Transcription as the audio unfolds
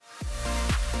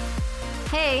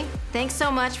Hey, thanks so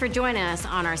much for joining us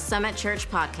on our Summit Church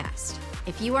podcast.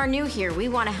 If you are new here, we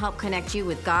want to help connect you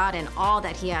with God and all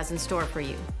that He has in store for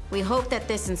you. We hope that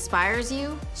this inspires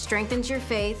you, strengthens your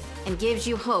faith, and gives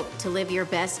you hope to live your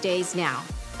best days now.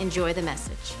 Enjoy the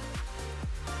message.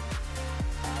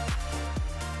 I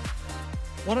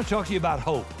want to talk to you about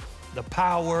hope, the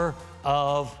power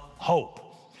of hope.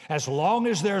 As long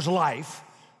as there's life,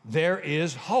 there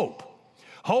is hope.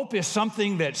 Hope is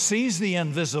something that sees the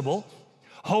invisible,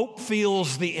 hope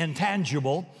feels the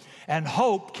intangible, and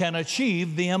hope can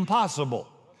achieve the impossible.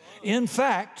 In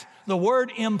fact, the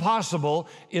word impossible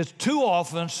is too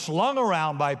often slung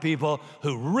around by people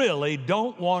who really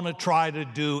don't want to try to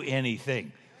do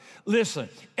anything. Listen,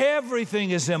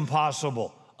 everything is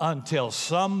impossible until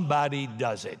somebody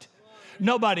does it.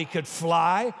 Nobody could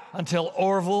fly until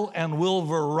Orville and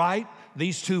Wilbur Wright,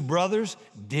 these two brothers,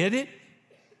 did it.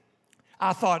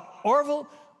 I thought, Orville,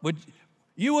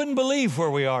 you wouldn't believe where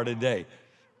we are today.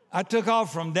 I took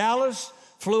off from Dallas,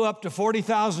 flew up to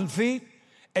 40,000 feet,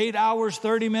 8 hours,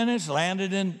 30 minutes,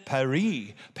 landed in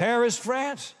Paris,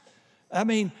 France. I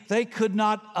mean, they could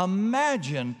not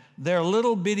imagine their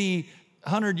little bitty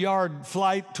 100-yard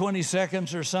flight, 20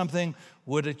 seconds or something,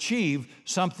 would achieve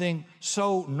something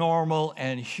so normal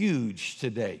and huge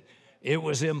today. It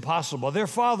was impossible. Their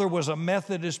father was a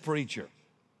Methodist preacher.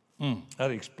 That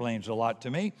explains a lot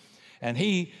to me. And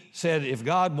he said if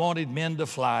God wanted men to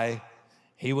fly,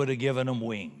 He would have given them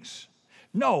wings.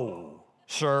 No,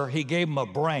 sir, He gave them a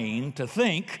brain to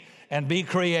think and be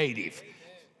creative.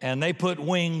 And they put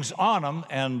wings on them,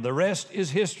 and the rest is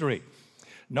history.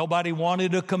 Nobody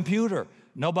wanted a computer.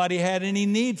 Nobody had any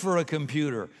need for a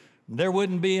computer. There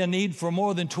wouldn't be a need for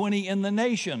more than 20 in the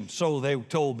nation, so they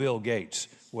told Bill Gates.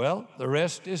 Well, the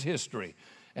rest is history.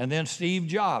 And then Steve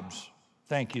Jobs.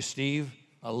 Thank you, Steve.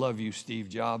 I love you, Steve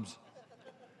Jobs.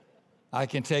 I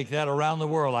can take that around the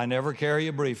world. I never carry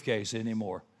a briefcase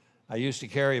anymore. I used to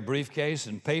carry a briefcase,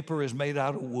 and paper is made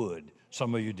out of wood.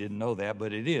 Some of you didn't know that,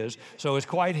 but it is. So it's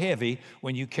quite heavy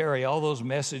when you carry all those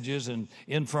messages and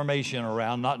information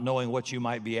around, not knowing what you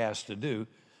might be asked to do.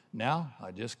 Now,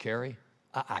 I just carry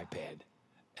an iPad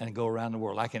and go around the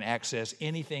world. I can access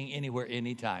anything, anywhere,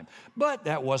 anytime. But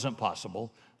that wasn't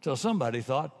possible until somebody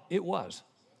thought it was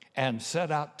and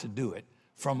set out to do it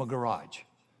from a garage.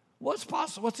 What's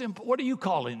possible? What are you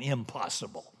calling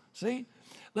impossible? See?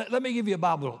 Let me give you a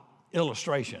Bible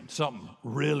illustration, something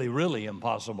really, really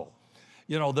impossible.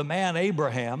 You know, the man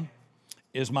Abraham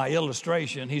is my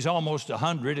illustration. He's almost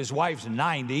 100. His wife's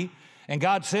 90. And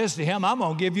God says to him, I'm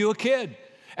going to give you a kid.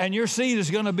 And your seed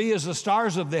is going to be as the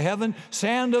stars of the heaven,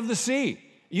 sand of the sea.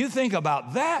 You think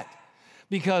about that.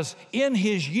 Because in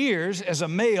his years as a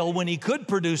male, when he could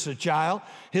produce a child,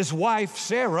 his wife,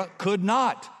 Sarah, could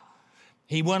not.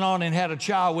 He went on and had a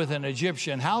child with an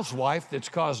Egyptian housewife that's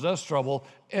caused us trouble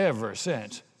ever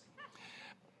since.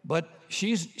 But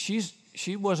she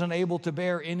wasn't able to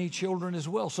bear any children as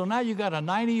well. So now you got a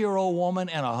 90-year-old woman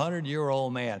and a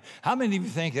 100-year-old man. How many of you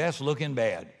think that's looking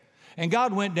bad? And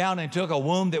God went down and took a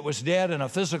womb that was dead and a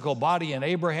physical body in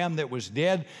Abraham that was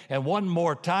dead. And one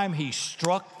more time, He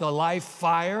struck the life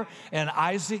fire, and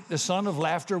Isaac, the son of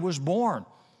laughter, was born.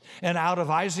 And out of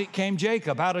Isaac came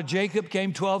Jacob. Out of Jacob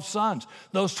came 12 sons.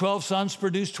 Those 12 sons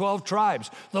produced 12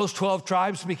 tribes. Those 12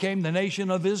 tribes became the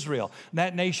nation of Israel.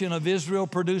 That nation of Israel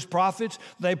produced prophets.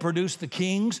 They produced the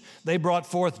kings. They brought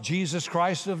forth Jesus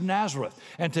Christ of Nazareth.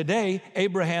 And today,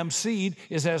 Abraham's seed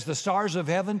is as the stars of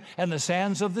heaven and the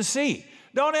sands of the sea.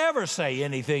 Don't ever say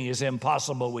anything is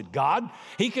impossible with God.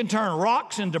 He can turn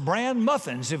rocks into bran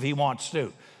muffins if He wants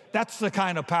to. That's the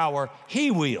kind of power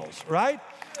He wields, right?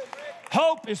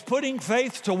 Hope is putting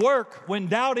faith to work when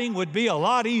doubting would be a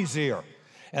lot easier.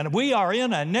 And we are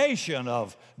in a nation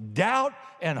of doubt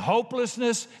and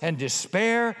hopelessness and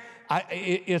despair.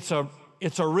 It's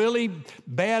a really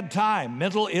bad time.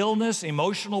 Mental illness,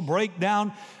 emotional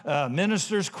breakdown,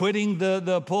 ministers quitting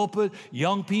the pulpit,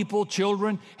 young people,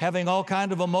 children having all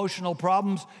kinds of emotional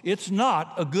problems. It's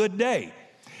not a good day.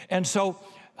 And so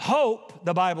hope,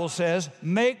 the Bible says,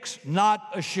 makes not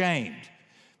ashamed.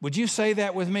 Would you say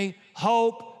that with me?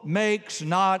 Hope makes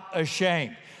not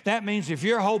ashamed. That means if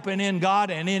you're hoping in God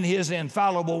and in His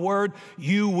infallible word,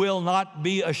 you will not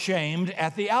be ashamed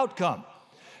at the outcome.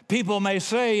 People may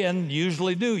say, and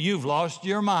usually do, you've lost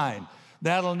your mind.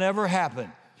 That'll never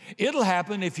happen. It'll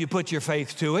happen if you put your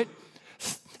faith to it.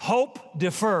 Hope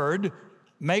deferred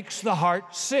makes the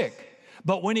heart sick.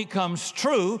 But when it comes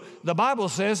true, the Bible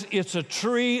says it's a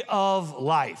tree of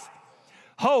life.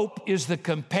 Hope is the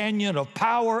companion of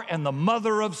power and the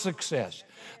mother of success.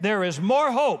 There is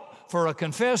more hope for a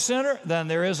confessed sinner than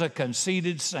there is a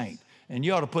conceited saint. And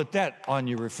you ought to put that on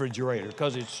your refrigerator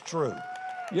because it's true.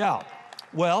 Yeah.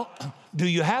 Well, do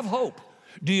you have hope?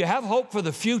 Do you have hope for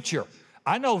the future?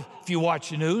 I know if you watch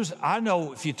the news, I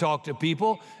know if you talk to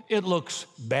people, it looks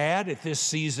bad at this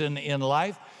season in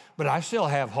life, but I still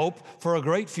have hope for a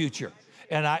great future.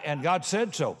 And God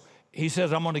said so. He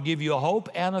says, I'm going to give you a hope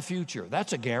and a future.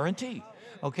 That's a guarantee,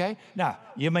 okay? Now,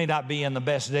 you may not be in the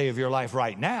best day of your life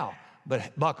right now,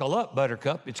 but buckle up,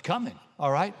 Buttercup, it's coming,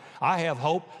 all right? I have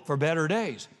hope for better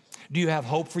days. Do you have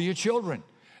hope for your children?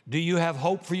 Do you have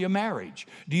hope for your marriage?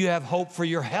 Do you have hope for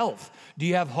your health? Do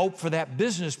you have hope for that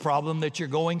business problem that you're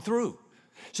going through?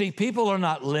 See, people are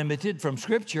not limited from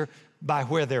Scripture by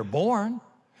where they're born.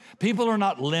 People are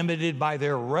not limited by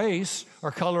their race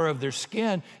or color of their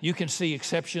skin. You can see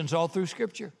exceptions all through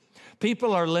Scripture.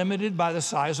 People are limited by the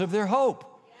size of their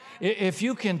hope. If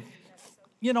you can,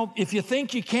 if you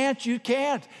think you can't, you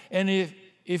can't. And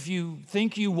if you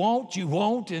think you won't, you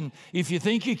won't. And if you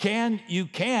think you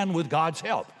can with God's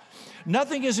help.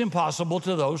 Nothing is impossible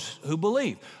to those who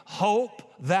believe. Hope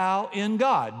thou in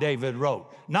God, David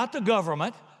wrote. Not the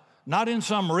government, not in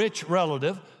some rich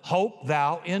relative. Hope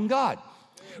thou in God.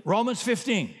 Romans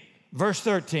 15, verse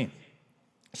 13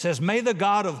 says, may the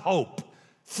God of hope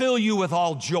fill you with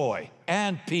all joy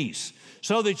and peace,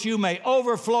 so that you may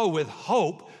overflow with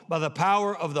hope by the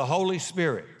power of the Holy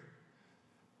Spirit.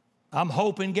 I'm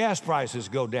hoping gas prices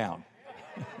go down.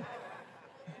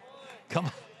 Come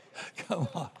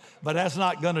on. But that's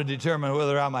not going to determine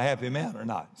whether I'm a happy man or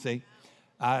not, see?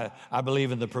 I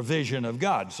believe in the provision of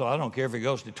God, so I don't care if it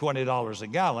goes to $20 a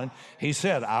gallon. He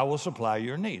said, I will supply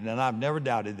your need, and I've never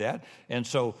doubted that. And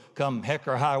so come heck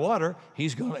or high water,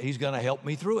 he's going to help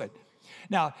me through it.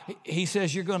 Now, he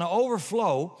says you're going to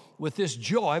overflow with this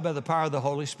joy by the power of the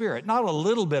Holy Spirit. Not a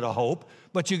little bit of hope,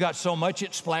 but you got so much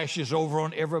it splashes over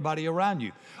on everybody around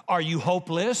you. Are you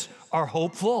hopeless or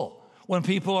hopeful? When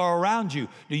people are around you,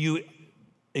 do you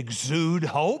exude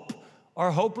hope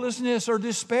or hopelessness or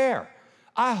despair?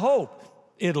 I hope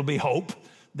it'll be hope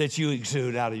that you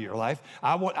exude out of your life.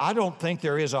 I don't think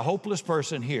there is a hopeless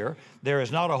person here. There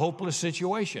is not a hopeless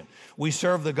situation. We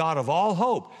serve the God of all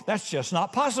hope. That's just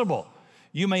not possible.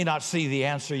 You may not see the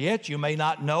answer yet. You may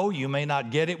not know. You may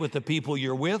not get it with the people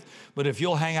you're with. But if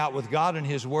you'll hang out with God and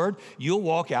His Word, you'll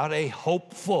walk out a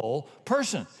hopeful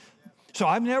person. So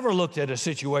I've never looked at a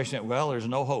situation that, well, there's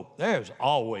no hope. There's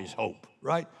always hope,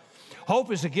 right?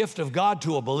 Hope is a gift of God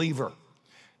to a believer.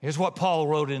 Here's what Paul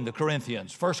wrote in the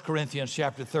Corinthians, 1 Corinthians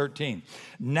chapter 13.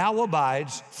 Now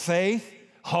abides faith,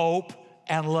 hope,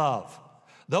 and love.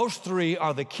 Those three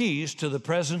are the keys to the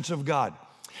presence of God.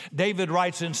 David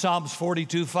writes in Psalms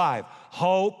 42:5,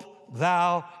 hope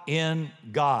thou in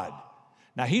God.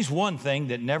 Now, he's one thing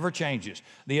that never changes.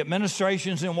 The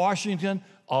administrations in Washington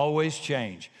always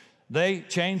change. They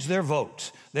change their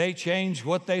votes. They change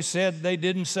what they said they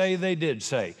didn't say they did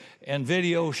say, and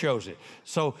video shows it.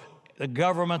 So the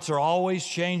governments are always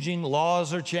changing,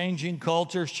 laws are changing,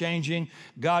 culture's changing.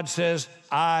 God says,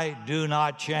 I do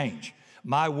not change.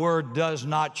 My word does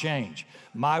not change.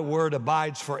 My word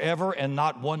abides forever, and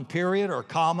not one period or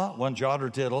comma, one jot or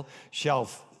tittle shall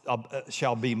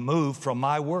be moved from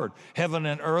my word. Heaven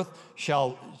and earth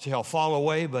shall fall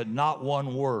away, but not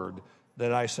one word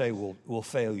that I say will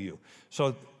fail you.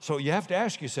 So you have to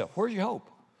ask yourself, where's your hope?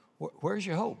 Where's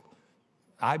your hope?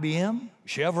 IBM?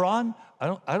 Chevron?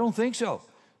 I don't think so.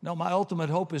 No, my ultimate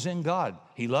hope is in God.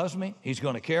 He loves me. He's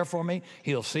going to care for me.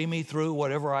 He'll see me through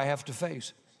whatever I have to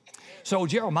face. So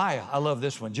Jeremiah, I love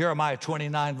this one. Jeremiah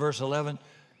 29, verse 11.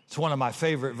 It's one of my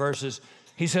favorite verses.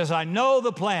 He says, I know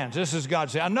the plans. This is God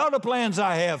saying, I know the plans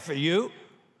I have for you.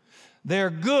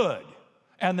 They're good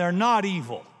and they're not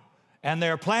evil. And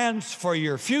they're plans for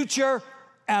your future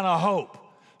and a hope.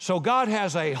 So God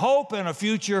has a hope and a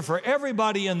future for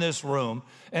everybody in this room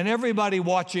and everybody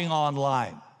watching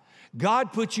online.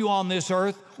 God put you on this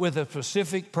earth with a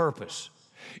specific purpose.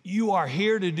 You are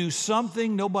here to do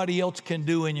something nobody else can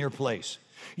do in your place.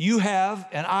 You have,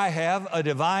 and I have, a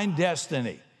divine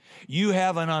destiny. You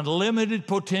have an unlimited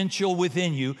potential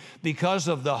within you because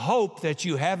of the hope that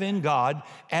you have in God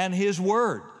and His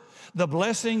Word. The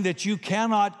blessing that you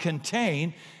cannot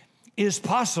contain is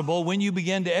possible when you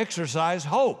begin to exercise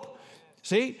hope.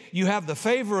 See, you have the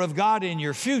favor of God in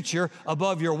your future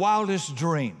above your wildest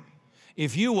dream.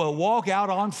 If you will walk out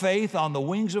on faith on the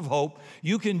wings of hope,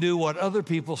 you can do what other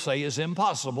people say is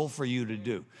impossible for you to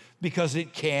do because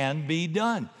it can be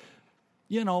done.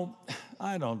 You know,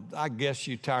 I guess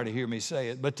you're tired of hearing me say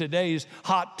it, but today's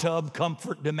hot tub,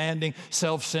 comfort demanding,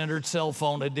 self-centered, cell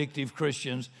phone addictive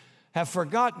Christians have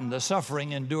forgotten the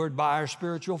suffering endured by our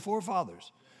spiritual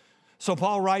forefathers. So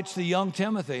Paul writes to young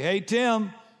Timothy, hey,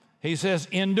 Tim, He says,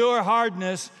 endure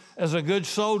hardness as a good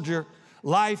soldier.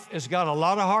 Life has got a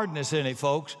lot of hardness in it,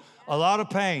 folks, a lot of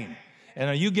pain. And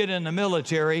when you get in the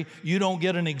military, you don't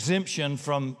get an exemption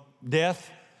from death.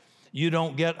 You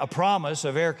don't get a promise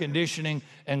of air conditioning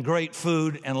and great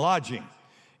food and lodging.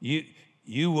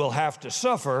 You will have to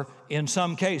suffer in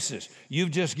some cases.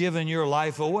 You've just given your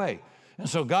life away. And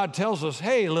so God tells us,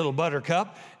 hey, little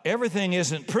buttercup, everything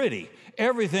isn't pretty.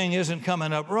 Everything isn't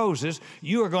coming up roses.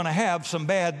 You are going to have some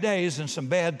bad days and some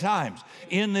bad times.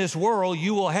 In this world,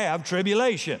 you will have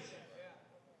tribulation.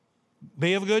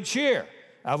 Be of good cheer.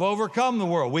 I've overcome the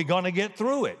world. We're going to get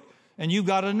through it. And you've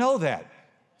got to know that.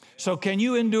 So can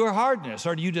you endure hardness,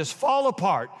 or do you just fall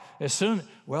apart as soon?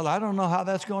 Well, I don't know how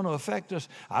that's going to affect us.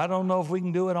 I don't know if we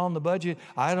can do it on the budget.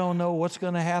 I don't know what's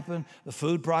going to happen. The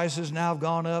food prices now have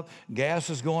gone up.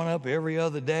 Gas is going up every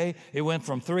other day. It went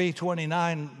from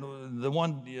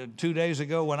 $3.29 2 days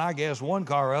ago when I gassed one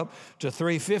car up to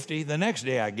 $3.50 the next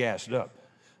day I gassed up.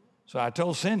 So I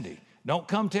told Cindy, don't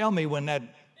come tell me when that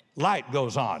light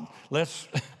goes on. Let's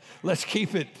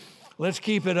keep it. Let's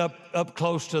keep it up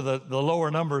close to the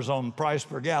lower numbers on price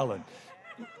per gallon,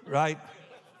 right?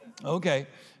 Okay.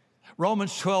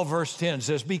 Romans 12, verse 10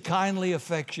 says, be kindly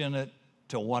affectionate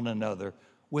to one another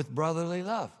with brotherly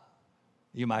love.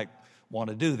 You might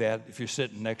want to do that if you're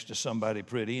sitting next to somebody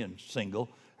pretty and single.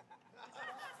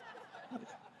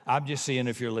 I'm just seeing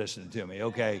if you're listening to me,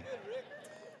 okay?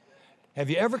 Have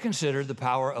you ever considered the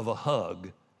power of a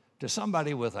hug to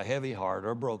somebody with a heavy heart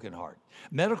or a broken heart?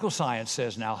 Medical science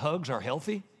says now hugs are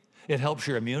healthy. It helps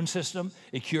your immune system.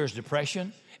 It cures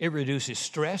depression. It reduces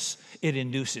stress. It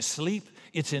induces sleep.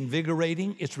 It's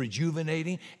invigorating. It's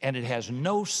rejuvenating. And it has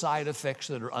no side effects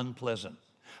that are unpleasant.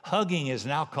 Hugging is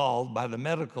now called by the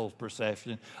medical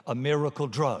profession a miracle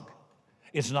drug.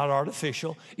 It's not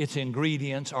artificial. Its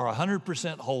ingredients are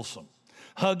 100% wholesome.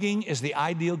 Hugging is the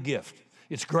ideal gift.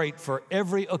 It's great for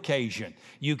every occasion.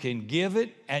 You can give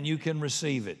it and you can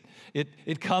receive it.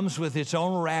 It comes with its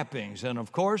own wrappings, and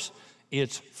of course,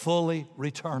 it's fully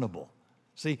returnable.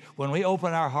 See, when we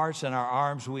open our hearts and our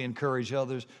arms, we encourage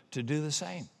others to do the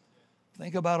same.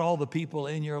 Think about all the people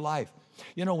in your life.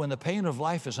 You know, when the pain of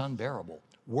life is unbearable,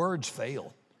 words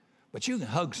fail. But you can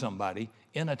hug somebody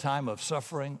in a time of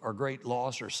suffering or great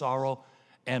loss or sorrow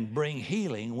and bring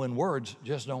healing when words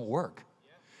just don't work.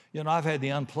 You know, I've had the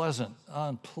unpleasant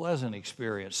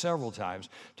experience several times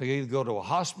to either go to a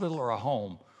hospital or a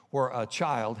home where a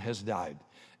child has died.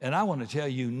 And I want to tell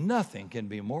you, nothing can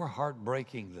be more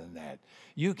heartbreaking than that.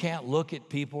 You can't look at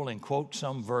people and quote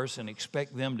some verse and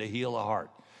expect them to heal a heart.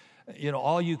 You know,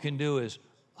 all you can do is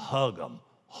hug them,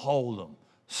 hold them,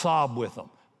 sob with them,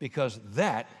 because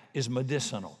that is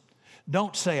medicinal.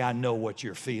 Don't say, I know what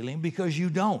you're feeling, because you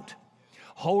don't.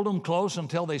 Hold them close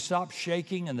until they stop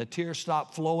shaking and the tears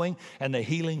stop flowing and the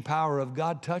healing power of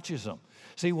God touches them.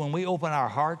 See, when we open our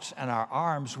hearts and our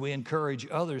arms, we encourage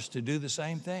others to do the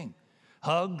same thing.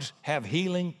 Hugs have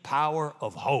healing power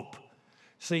of hope.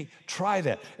 See, try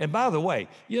that. And by the way,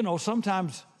 you know,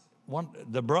 sometimes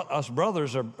us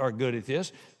brothers are good at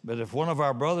this, but if one of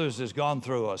our brothers has gone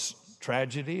through a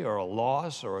tragedy or a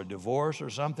loss or a divorce or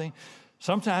something,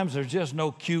 sometimes there's just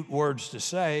no cute words to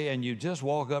say, and you just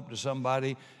walk up to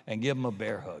somebody and give them a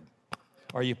bear hug.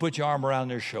 Or you put your arm around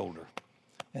their shoulder.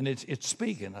 And it's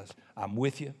speaking. I'm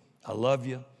with you. I love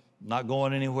you. I'm not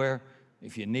going anywhere.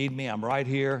 If you need me, I'm right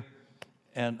here,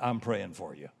 and I'm praying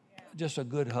for you. Just a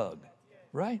good hug,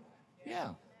 right? Yeah.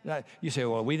 You say,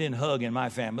 well, we didn't hug in my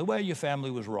family. Well, your family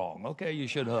was wrong. Okay, you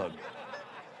should hug.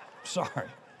 Sorry.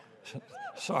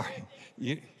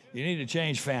 You need to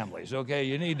change families, okay?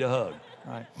 You need to hug,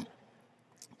 right?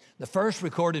 The first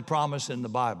recorded promise in the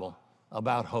Bible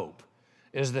about hope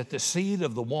is that the seed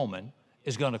of the woman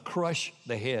is going to crush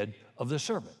the head of the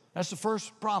serpent. That's the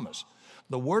first promise.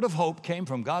 The word of hope came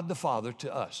from God the Father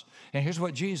to us. And here's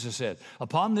what Jesus said.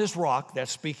 Upon this rock,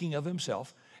 that's speaking of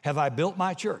himself, have I built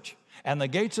my church, and the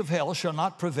gates of hell shall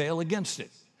not prevail against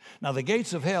it. Now, the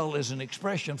gates of hell is an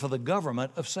expression for the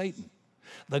government of Satan.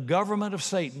 The government of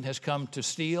Satan has come to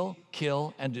steal,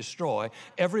 kill, and destroy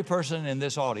every person in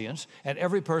this audience and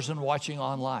every person watching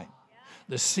online.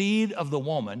 The seed of the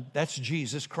woman, that's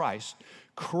Jesus Christ,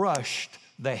 crushed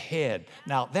the head.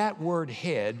 Now, that word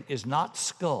head is not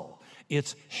skull.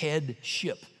 It's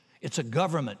headship. It's a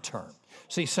government term.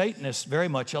 See, Satan is very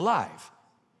much alive.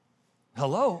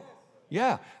 Hello?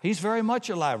 Yeah, he's very much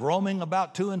alive, roaming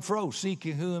about to and fro,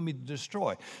 seeking whom he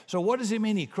destroy. So what does it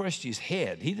mean he crushed his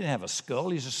head? He didn't have a skull.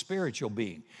 He's a spiritual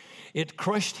being. It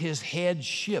crushed his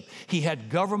headship. He had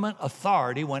government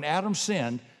authority. When Adam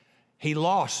sinned, he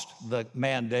lost the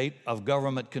mandate of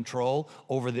government control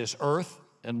over this earth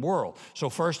and world. So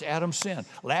first Adam sinned.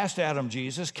 Last Adam,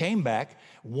 Jesus, came back,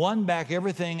 won back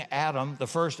everything Adam, the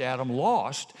first Adam,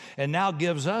 lost, and now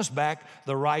gives us back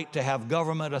the right to have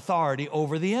government authority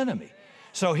over the enemy.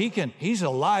 So he's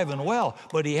alive and well,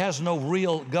 but he has no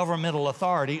real governmental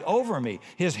authority over me.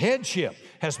 His headship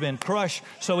has been crushed,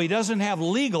 so he doesn't have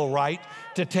legal right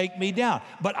to take me down.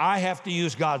 But I have to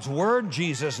use God's word,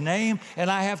 Jesus' name, and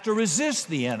I have to resist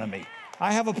the enemy.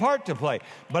 I have a part to play.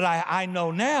 But I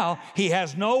know now he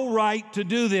has no right to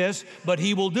do this, but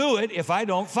he will do it if I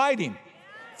don't fight him,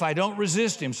 if I don't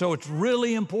resist him. So it's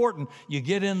really important you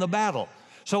get in the battle.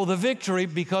 So the victory,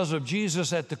 because of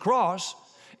Jesus at the cross,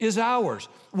 is ours.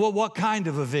 Well, what kind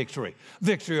of a victory?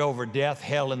 Victory over death,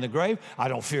 hell, and the grave. I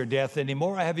don't fear death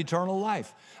anymore. I have eternal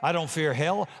life. I don't fear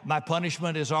hell. My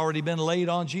punishment has already been laid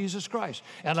on Jesus Christ.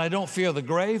 And I don't fear the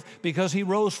grave because he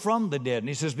rose from the dead. And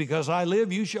he says, because I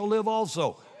live, you shall live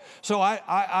also. So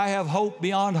I have hope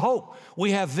beyond hope.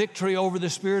 We have victory over the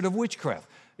spirit of witchcraft.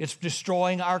 It's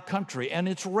destroying our country, and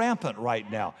it's rampant right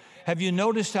now. Have you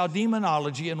noticed how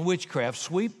demonology and witchcraft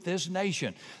sweep this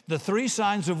nation? The three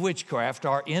signs of witchcraft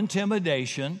are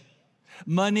intimidation,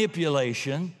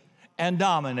 manipulation, and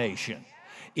domination.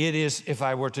 It is, if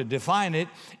I were to define it,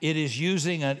 it is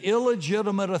using an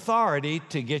illegitimate authority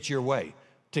to get your way,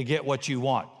 to get what you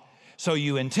want. So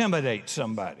you intimidate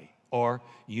somebody, or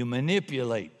you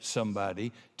manipulate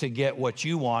somebody to get what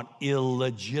you want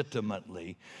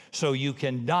illegitimately, so you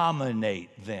can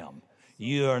dominate them.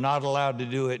 You are not allowed to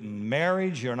do it in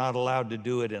marriage. You're not allowed to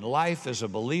do it in life as a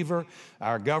believer.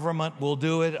 Our government will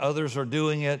do it. Others are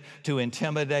doing it to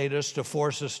intimidate us, to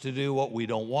force us to do what we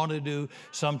don't want to do.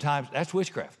 Sometimes that's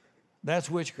witchcraft.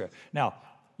 That's witchcraft. Now,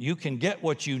 you can get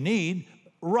what you need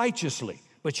righteously,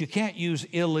 but you can't use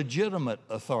illegitimate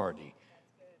authority.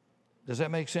 Does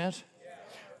that make sense?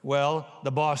 Well,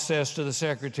 the boss says to the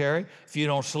secretary, if you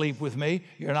don't sleep with me,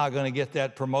 you're not going to get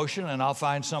that promotion, and I'll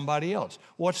find somebody else.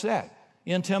 What's that?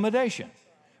 Intimidation.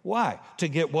 Why? To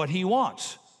get what he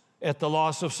wants at the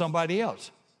loss of somebody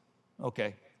else.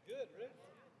 Okay.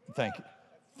 Thank you.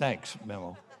 Thanks,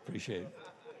 Memo. Appreciate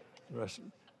it.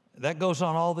 That goes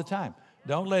on all the time.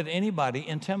 Don't let anybody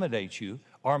intimidate you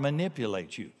or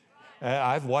manipulate you.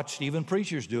 I've watched even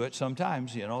preachers do it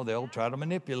sometimes. You know, they'll try to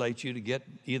manipulate you to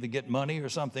either get money or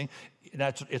something.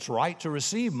 It's right to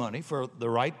receive money for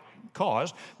the right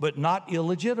cause, but not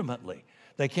illegitimately.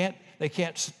 They can't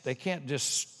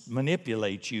just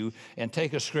manipulate you and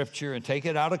take a scripture and take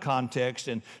it out of context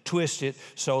and twist it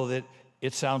so that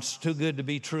it sounds too good to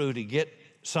be true to get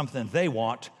something they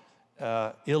want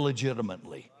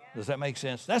illegitimately. Does that make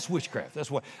sense? That's witchcraft.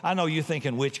 That's what I know. You're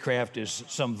thinking witchcraft is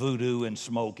some voodoo and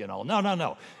smoke and all.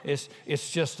 No.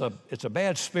 It's just a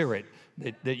bad spirit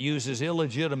that uses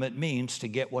illegitimate means to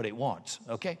get what it wants.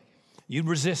 Okay. You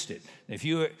resist it.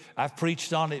 I've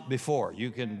preached on it before.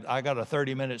 I got a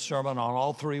 30-minute sermon on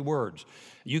all three words.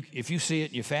 If you see it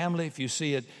in your family, if you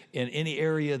see it in any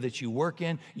area that you work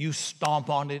in, you stomp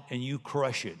on it and you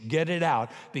crush it. Get it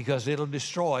out, because it'll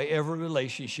destroy every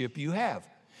relationship you have.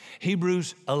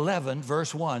 Hebrews 11,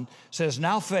 verse 1 says,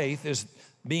 now faith is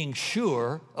being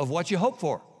sure of what you hope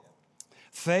for.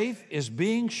 Faith is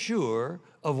being sure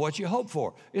of what you hope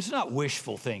for. It's not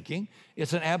wishful thinking.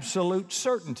 It's an absolute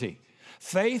certainty.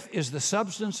 Faith is the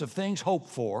substance of things hoped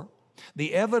for,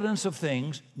 the evidence of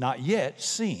things not yet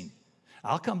seen.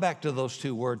 I'll come back to those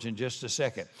two words in just a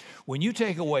second. When you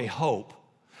take away hope,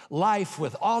 life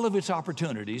with all of its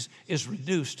opportunities is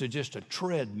reduced to just a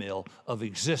treadmill of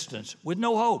existence with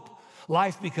no hope.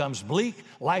 Life becomes bleak.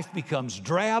 Life becomes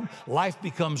drab. Life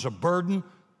becomes a burden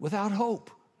without hope.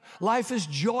 Life is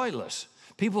joyless.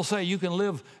 People say you can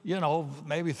live,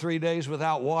 maybe 3 days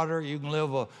without water. You can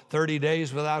live 30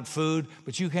 days without food,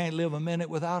 but you can't live a minute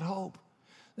without hope.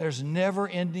 There's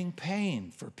never-ending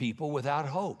pain for people without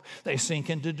hope. They sink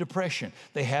into depression.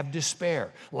 They have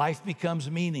despair. Life becomes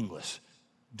meaningless.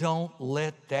 Don't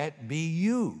let that be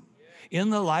you. In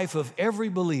the life of every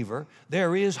believer,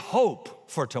 there is hope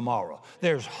for tomorrow.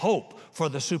 There's hope for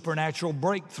the supernatural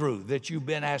breakthrough that you've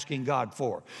been asking God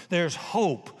for. There's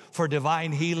hope for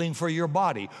divine healing for your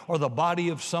body or the body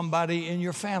of somebody in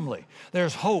your family.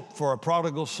 There's hope for a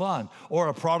prodigal son or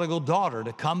a prodigal daughter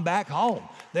to come back home.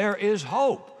 There is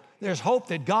hope. There's hope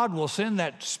that God will send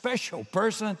that special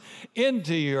person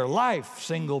into your life,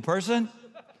 single person.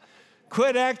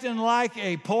 Quit acting like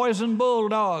a poison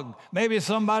bulldog. Maybe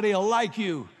somebody will like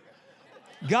you.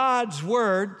 God's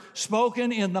word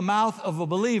spoken in the mouth of a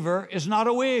believer is not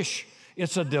a wish.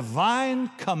 It's a divine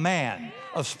command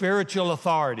of spiritual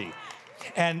authority.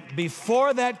 And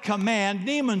before that command,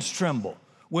 demons tremble.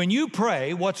 When you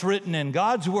pray what's written in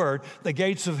God's word, the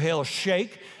gates of hell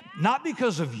shake. Not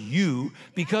because of you,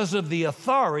 because of the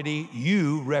authority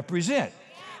you represent.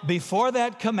 Before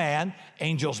that command,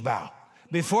 angels bow.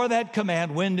 Before that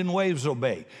command, wind and waves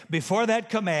obey. Before that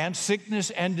command,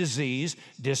 sickness and disease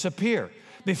disappear.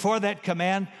 Before that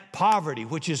command, poverty,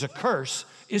 which is a curse,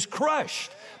 is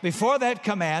crushed. Before that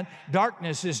command,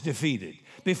 darkness is defeated.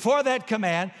 Before that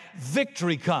command,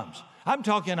 victory comes. I'm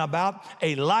talking about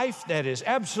a life that is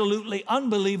absolutely,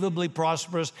 unbelievably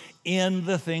prosperous in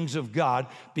the things of God,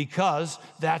 because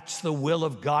that's the will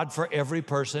of God for every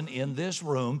person in this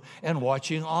room and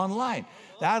watching online.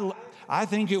 I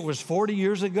think it was 40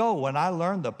 years ago when I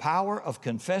learned the power of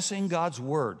confessing God's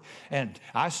word. And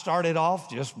I started off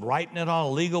just writing it on a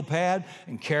legal pad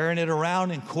and carrying it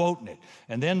around and quoting it.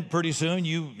 And then pretty soon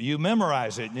you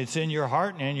memorize it, and it's in your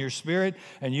heart and in your spirit,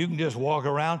 and you can just walk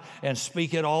around and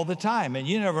speak it all the time. And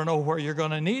you never know where you're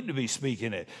going to need to be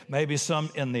speaking it. Maybe some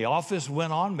in the office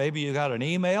went on. Maybe you got an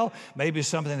email. Maybe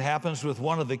something happens with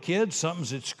one of the kids.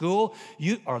 Something's at school.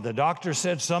 Or the doctor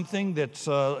said something that's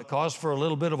caused for a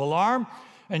little bit of alarm.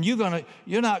 And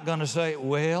you're not gonna say,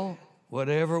 well,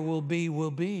 whatever will be,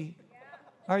 will be.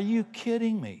 Are you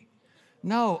kidding me?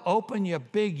 No, open your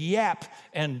big yap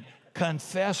and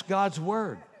confess God's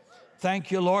word.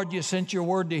 Thank you, Lord, you sent your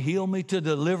word to heal me, to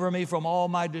deliver me from all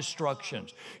my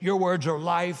destructions. Your words are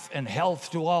life and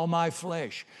health to all my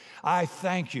flesh. I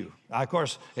thank you. Of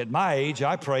course, at my age,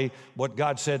 I pray what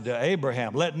God said to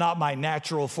Abraham. Let not my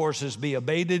natural forces be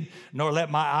abated, nor let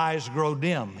my eyes grow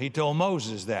dim. He told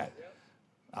Moses that.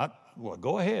 Well,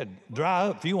 go ahead. Dry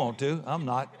up if you want to. I'm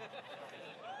not.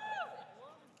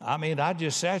 I mean, I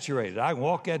just saturated. I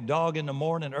walk that dog in the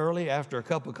morning early after a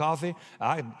cup of coffee.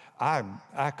 I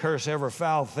curse every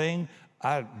foul thing.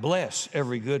 I bless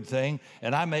every good thing.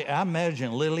 And I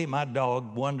imagine Lily, my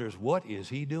dog, wonders, what is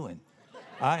he doing?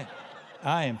 I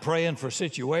am praying for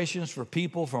situations, for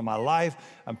people, for my life.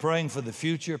 I'm praying for the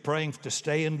future, praying to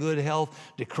stay in good health,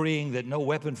 decreeing that no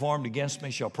weapon formed against me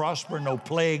shall prosper, no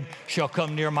plague shall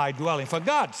come near my dwelling. For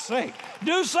God's sake,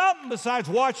 do something besides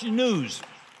watching news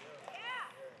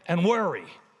and worry.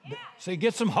 See,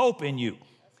 get some hope in you.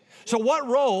 So what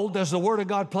role does the Word of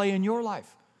God play in your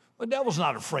life? The devil's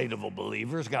not afraid of a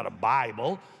believer. He's got a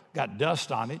Bible, got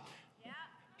dust on it.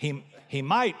 He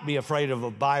might be afraid of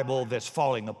a Bible that's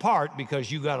falling apart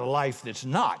because you got a life that's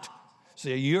not.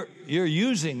 See, you're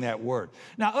using that word.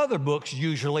 Now, other books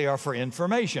usually are for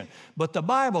information, but the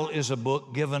Bible is a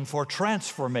book given for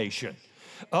transformation.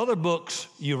 Other books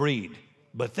you read,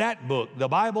 but that book, the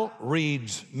Bible,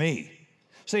 reads me.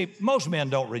 See, most men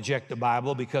don't reject the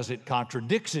Bible because it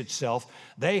contradicts itself.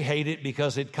 They hate it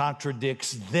because it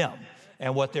contradicts them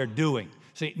and what they're doing.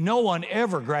 See, no one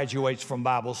ever graduates from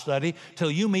Bible study till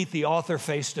you meet the author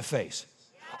face to face.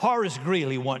 Horace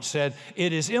Greeley once said,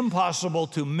 it is impossible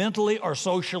to mentally or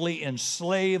socially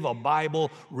enslave a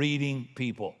Bible-reading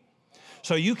people.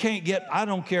 So you can't get, I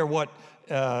don't care what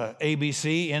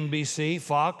ABC, NBC,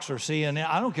 Fox, or CNN,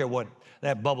 I don't care what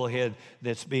that bubblehead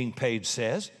that's being paid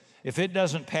says. If it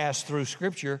doesn't pass through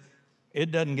Scripture,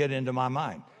 it doesn't get into my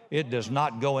mind. It does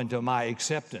not go into my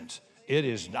acceptance.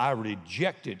 I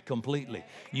reject it completely.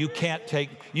 You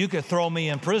could throw me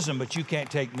in prison, but you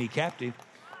can't take me captive.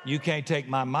 You can't take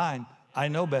my mind. I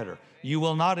know better. You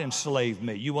will not enslave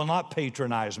me. You will not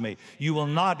patronize me. You will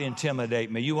not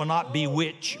intimidate me. You will not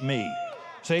bewitch me.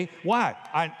 See, why?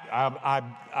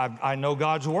 I know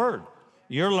God's word.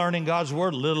 You're learning God's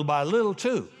word little by little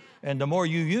too. And the more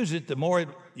you use it, the more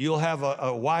you'll have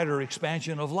a wider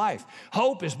expansion of life.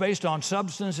 Hope is based on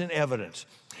substance and evidence.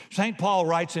 St. Paul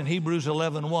writes in Hebrews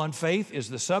 11:1, faith is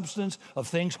the substance of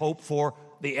things hoped for,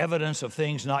 the evidence of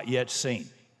things not yet seen.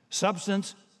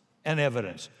 Substance and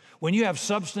evidence. When you have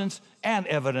substance and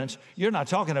evidence, you're not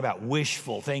talking about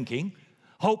wishful thinking.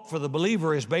 Hope for the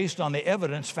believer is based on the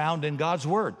evidence found in God's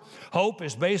word. Hope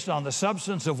is based on the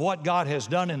substance of what God has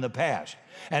done in the past.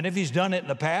 And if he's done it in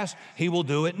the past, he will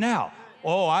do it now.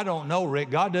 Oh, I don't know,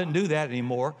 Rick. God doesn't do that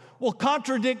anymore. Well,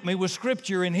 contradict me with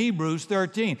Scripture in Hebrews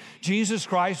 13. Jesus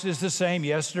Christ is the same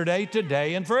yesterday,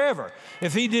 today, and forever.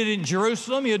 If he did it in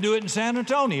Jerusalem, he'll do it in San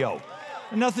Antonio.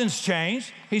 Nothing's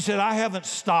changed. He said, I haven't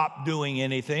stopped doing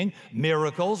anything,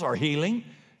 miracles or healing.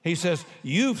 He says,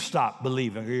 you've stopped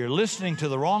believing, or you're listening to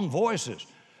the wrong voices.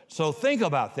 So think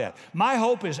about that. My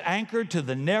hope is anchored to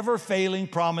the never-failing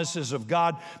promises of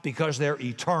God because they're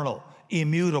eternal,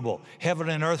 immutable. Heaven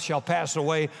and earth shall pass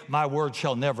away. My word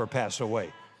shall never pass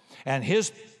away. And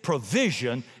his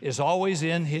provision is always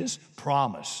in his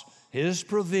promise. His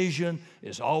provision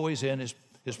is always in his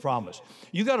promise.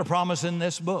 You got a promise in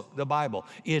this book, the Bible.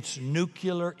 It's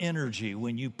nuclear energy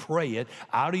when you pray it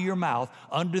out of your mouth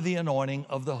under the anointing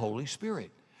of the Holy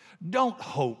Spirit. Don't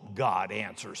hope God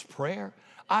answers prayer.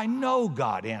 I know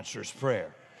God answers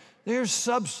prayer. There's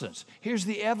substance. Here's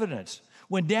the evidence.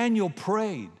 When Daniel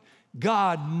prayed,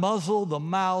 God muzzled the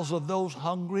mouths of those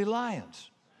hungry lions.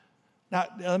 Now,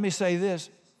 let me say this.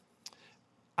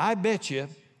 I bet you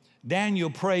Daniel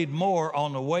prayed more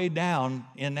on the way down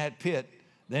in that pit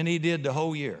than he did the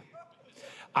whole year.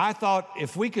 I thought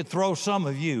if we could throw some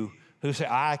of you who say,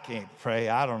 I can't pray,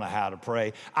 I don't know how to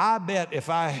pray. I bet if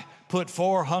I put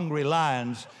 4 hungry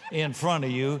lions in front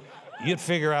of you, you'd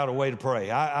figure out a way to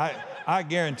pray. I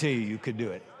guarantee you could do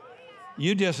it.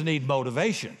 You just need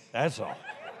motivation, that's all.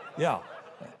 Yeah.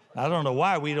 I don't know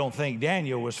why we don't think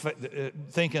Daniel was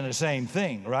thinking the same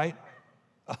thing, right?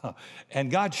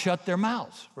 And God shut their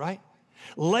mouths, right?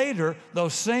 Later,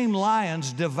 those same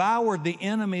lions devoured the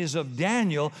enemies of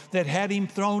Daniel that had him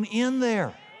thrown in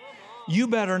there. You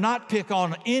better not pick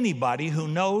on anybody who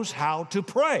knows how to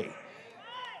pray.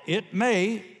 It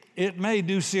may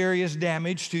do serious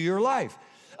damage to your life.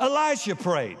 Elisha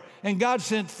prayed, and God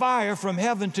sent fire from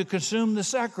heaven to consume the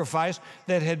sacrifice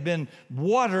that had been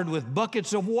watered with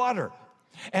buckets of water.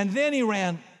 And then he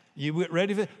ran, you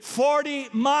ready for it? 40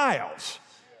 miles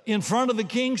in front of the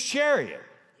king's chariot.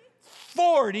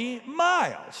 40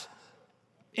 miles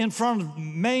in front of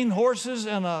main horses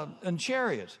and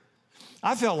chariots.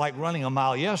 I felt like running a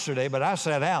mile yesterday, but I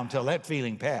sat down until that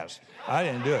feeling passed. I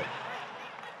didn't do it.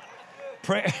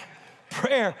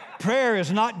 Prayer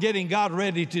is not getting God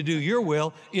ready to do your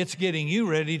will. It's getting you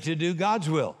ready to do God's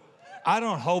will. I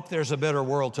don't hope there's a better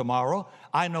world tomorrow.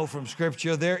 I know from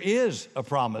Scripture there is a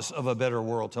promise of a better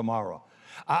world tomorrow.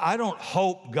 I don't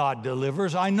hope God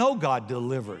delivers. I know God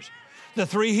delivers. The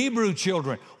 3 Hebrew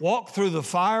children walked through the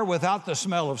fire without the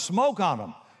smell of smoke on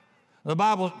them. The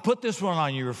Bible, put this one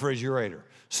on your refrigerator.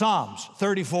 Psalms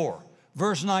 34,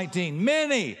 verse 19.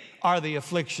 Many are the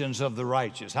afflictions of the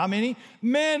righteous. How many?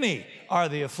 Many are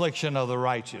the affliction of the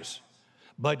righteous.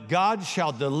 But God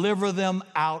shall deliver them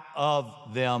out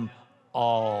of them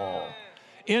all.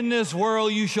 In this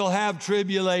world you shall have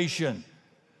tribulation.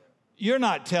 You're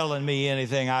not telling me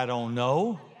anything I don't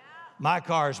know. My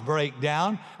cars break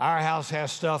down. Our house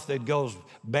has stuff that goes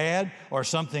bad, or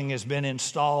something has been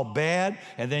installed bad,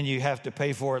 and then you have to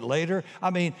pay for it later. I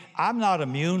mean, I'm not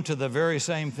immune to the very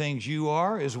same things you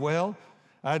are as well.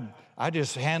 I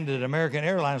just handed American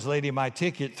Airlines lady my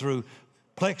ticket through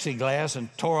plexiglass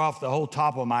and tore off the whole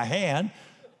top of my hand.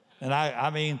 And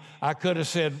I could have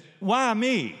said, why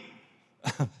me?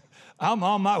 I'm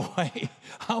on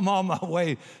my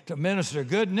way to minister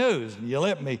good news, and you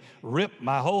let me rip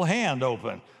my whole hand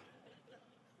open.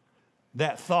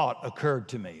 That thought occurred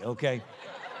to me, okay?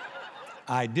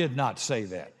 I did not say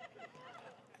that.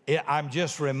 I'm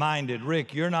just reminded,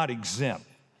 Rick, you're not exempt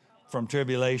from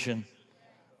tribulation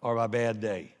or a bad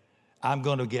day. I'm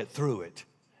going to get through it.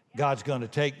 God's going to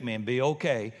take me and be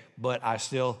okay, but I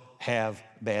still have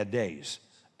bad days,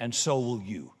 and so will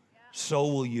you. So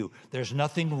will you. There's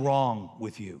nothing wrong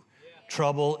with you.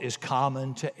 Trouble is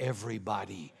common to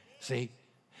everybody. See?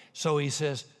 So he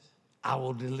says, I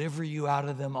will deliver you out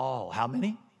of them all. How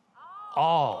many?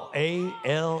 All.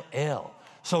 A-L-L.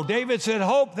 So David said,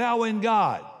 hope thou in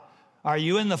God. Are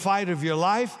you in the fight of your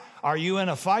life? Are you in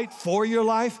a fight for your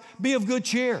life? Be of good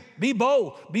cheer. Be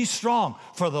bold. Be strong.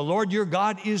 For the Lord your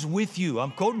God is with you.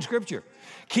 I'm quoting Scripture.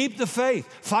 Keep the faith.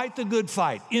 Fight the good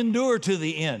fight. Endure to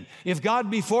the end. If God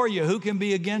be for you, who can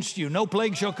be against you? No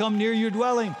plague shall come near your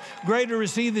dwelling. Greater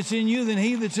is he that's in you than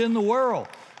he that's in the world.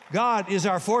 God is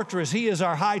our fortress. He is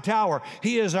our high tower.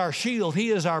 He is our shield.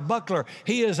 He is our buckler.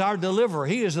 He is our deliverer.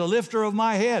 He is the lifter of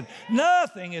my head.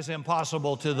 Nothing is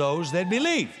impossible to those that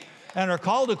believe and are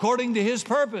called according to his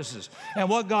purposes. And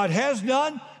what God has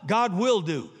done, God will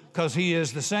do, because he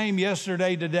is the same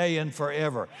yesterday, today, and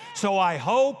forever. So I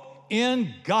hope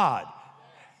in God.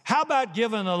 How about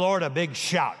giving the Lord a big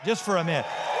shout just for a minute?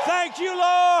 Thank you,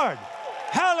 Lord.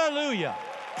 Hallelujah.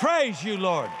 Praise you,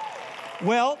 Lord.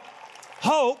 Well,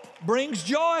 hope brings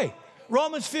joy.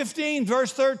 Romans 15,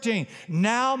 verse 13.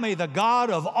 Now may the God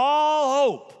of all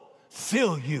hope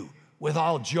fill you with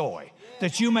all joy,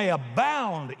 that you may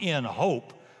abound in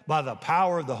hope by the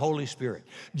power of the Holy Spirit.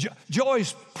 Joy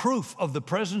is proof of the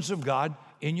presence of God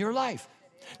in your life.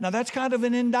 Now, that's kind of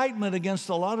an indictment against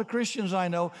a lot of Christians I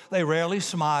know. They rarely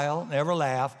smile, never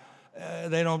laugh.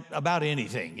 They don't about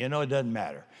anything. You know, it doesn't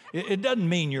matter. It doesn't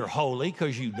mean you're holy,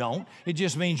 because you don't. It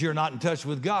just means you're not in touch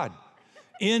with God.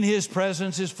 In his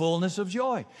presence is fullness of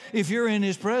joy. If you're in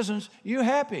his presence, you're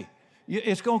happy.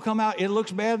 It's going to come out. It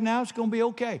looks bad now. It's going to be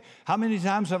okay. How many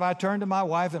times have I turned to my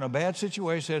wife in a bad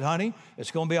situation and said, honey,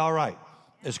 it's going to be all right.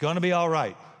 It's going to be all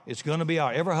right. It's going to be all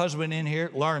right. Every husband in here,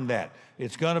 learn that.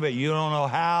 It's going to be, you don't know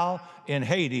how in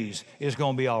Hades it's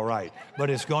going to be all right, but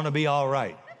it's going to be all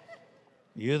right.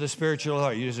 You're the spiritual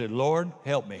heart. You said, Lord,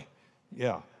 help me.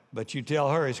 Yeah, but you tell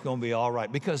her it's going to be all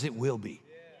right, because it will be.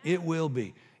 It will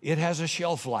be. It has a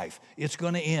shelf life. It's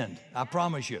going to end. I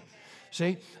promise you.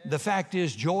 See, the fact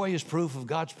is, joy is proof of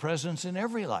God's presence in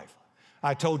every life.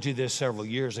 I told you this several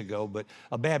years ago, but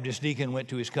a Baptist deacon went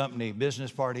to his company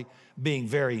business party. Being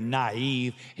very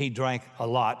naive, he drank a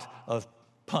lot of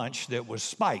punch that was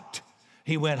spiked.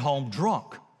 He went home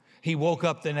drunk. He woke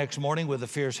up the next morning with a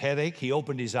fierce headache. He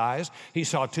opened his eyes. He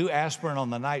saw 2 aspirin on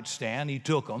the nightstand. He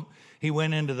took them. He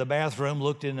went into the bathroom,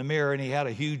 looked in the mirror, and he had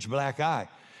a huge black eye.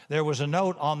 There was a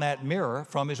note on that mirror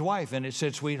from his wife, and it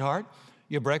said, "Sweetheart,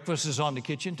 your breakfast is on the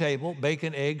kitchen table,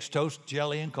 bacon, eggs, toast,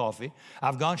 jelly, and coffee.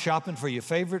 I've gone shopping for your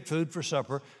favorite food for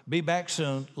supper. Be back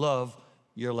soon. Love,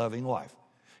 your loving wife."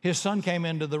 His son came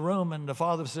into the room, and the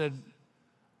father said,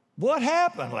 "What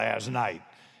happened last night?"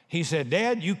 He said,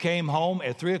 "Dad, you came home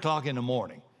at 3 o'clock in the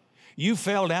morning. You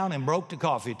fell down and broke the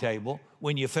coffee table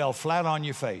when you fell flat on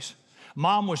your face.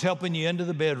 Mom was helping you into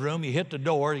the bedroom. You hit the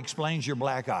door. It explains your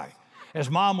black eye. As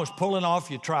Mom was pulling off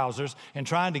your trousers and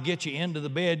trying to get you into the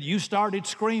bed, you started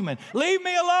screaming, 'Leave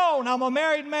me alone, I'm a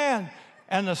married man.'"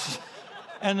 And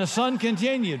the son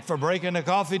continued, "For breaking the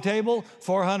coffee table,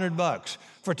 $400.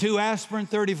 For 2 aspirin,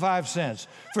 35 cents.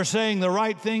 For saying the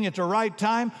right thing at the right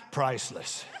time,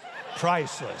 priceless.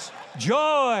 Priceless.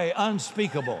 Joy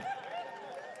unspeakable."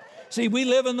 See, we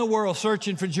live in the world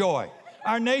searching for joy.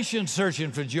 Our nation's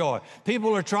searching for joy.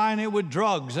 People are trying it with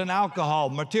drugs and alcohol,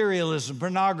 materialism,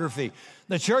 pornography.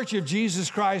 The Church of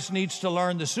Jesus Christ needs to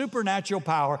learn the supernatural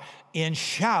power in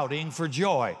shouting for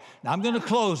joy. Now, I'm going to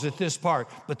close at this part,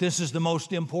 but this is the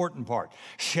most important part.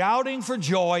 Shouting for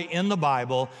joy in the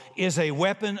Bible is a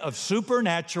weapon of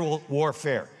supernatural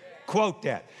warfare. Quote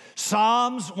that.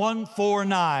 Psalms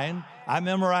 149, I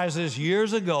memorized this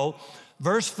years ago,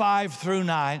 verse 5 through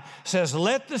 9, says,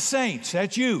 "Let the saints,"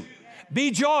 that's you,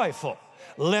 "be joyful.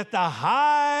 Let the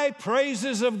high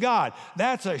praises of God,"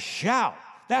 that's a shout,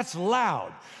 that's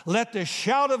loud. "Let the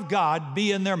shout of God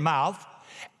be in their mouth,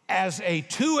 as a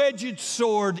two-edged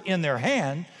sword in their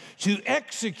hand, to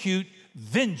execute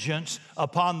vengeance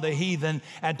upon the heathen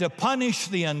and to punish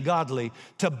the ungodly,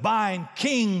 to bind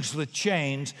kings with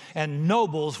chains and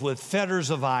nobles with fetters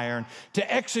of iron,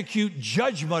 to execute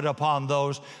judgment upon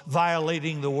those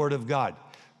violating the word of God."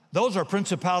 Those are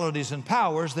principalities and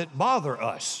powers that bother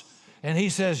us. And he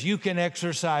says you can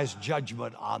exercise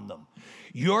judgment on them.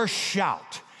 Your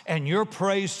shout and your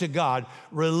praise to God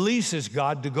releases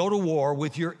God to go to war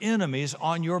with your enemies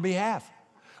on your behalf.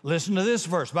 Listen to this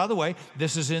verse. By the way,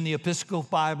 this is in the Episcopal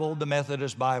Bible, the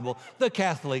Methodist Bible, the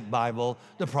Catholic Bible,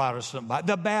 the Protestant Bible,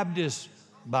 the Baptist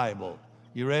Bible.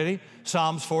 You ready?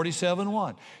 Psalms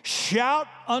 47:1. "Shout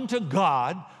unto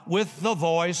God with the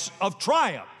voice of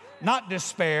triumph," not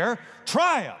despair,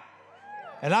 triumph.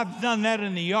 And I've done that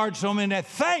in the yard so many times.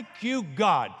 Thank you,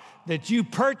 God, that you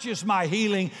purchased my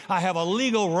healing. I have a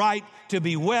legal right to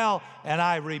be well, and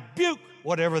I rebuke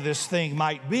whatever this thing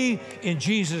might be in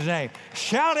Jesus' name.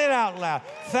 Shout it out loud.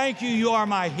 Thank you, you are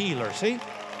my healer. See?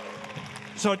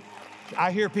 So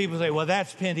I hear people say, "Well,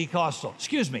 that's Pentecostal."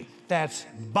 Excuse me, that's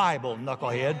Bible,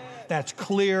 knucklehead. That's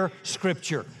clear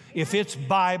scripture. If it's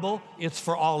Bible, it's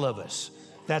for all of us.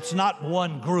 That's not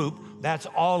one group, that's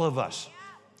all of us.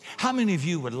 How many of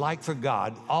you would like for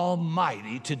God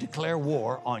Almighty to declare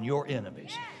war on your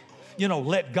enemies? You know,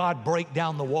 let God break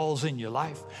down the walls in your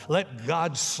life. Let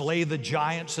God slay the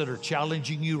giants that are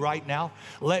challenging you right now.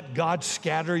 Let God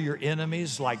scatter your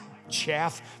enemies like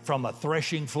chaff from a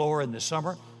threshing floor in the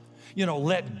summer. You know,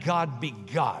 let God be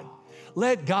God.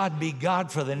 Let God be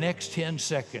God for the next 10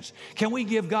 seconds. Can we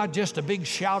give God just a big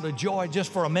shout of joy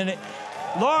just for a minute?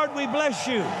 Lord, we bless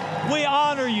you. We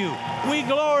honor you. We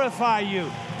glorify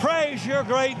you. Praise your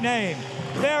great name.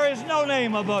 There is no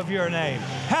name above your name.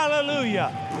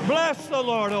 Hallelujah. Bless the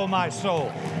Lord, O my soul,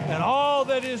 and all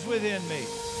that is within me.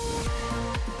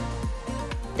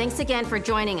 Thanks again for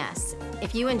joining us.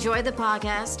 If you enjoyed the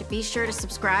podcast, be sure to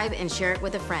subscribe and share it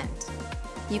with a friend.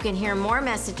 You can hear more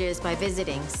messages by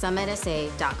visiting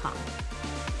summitsa.com.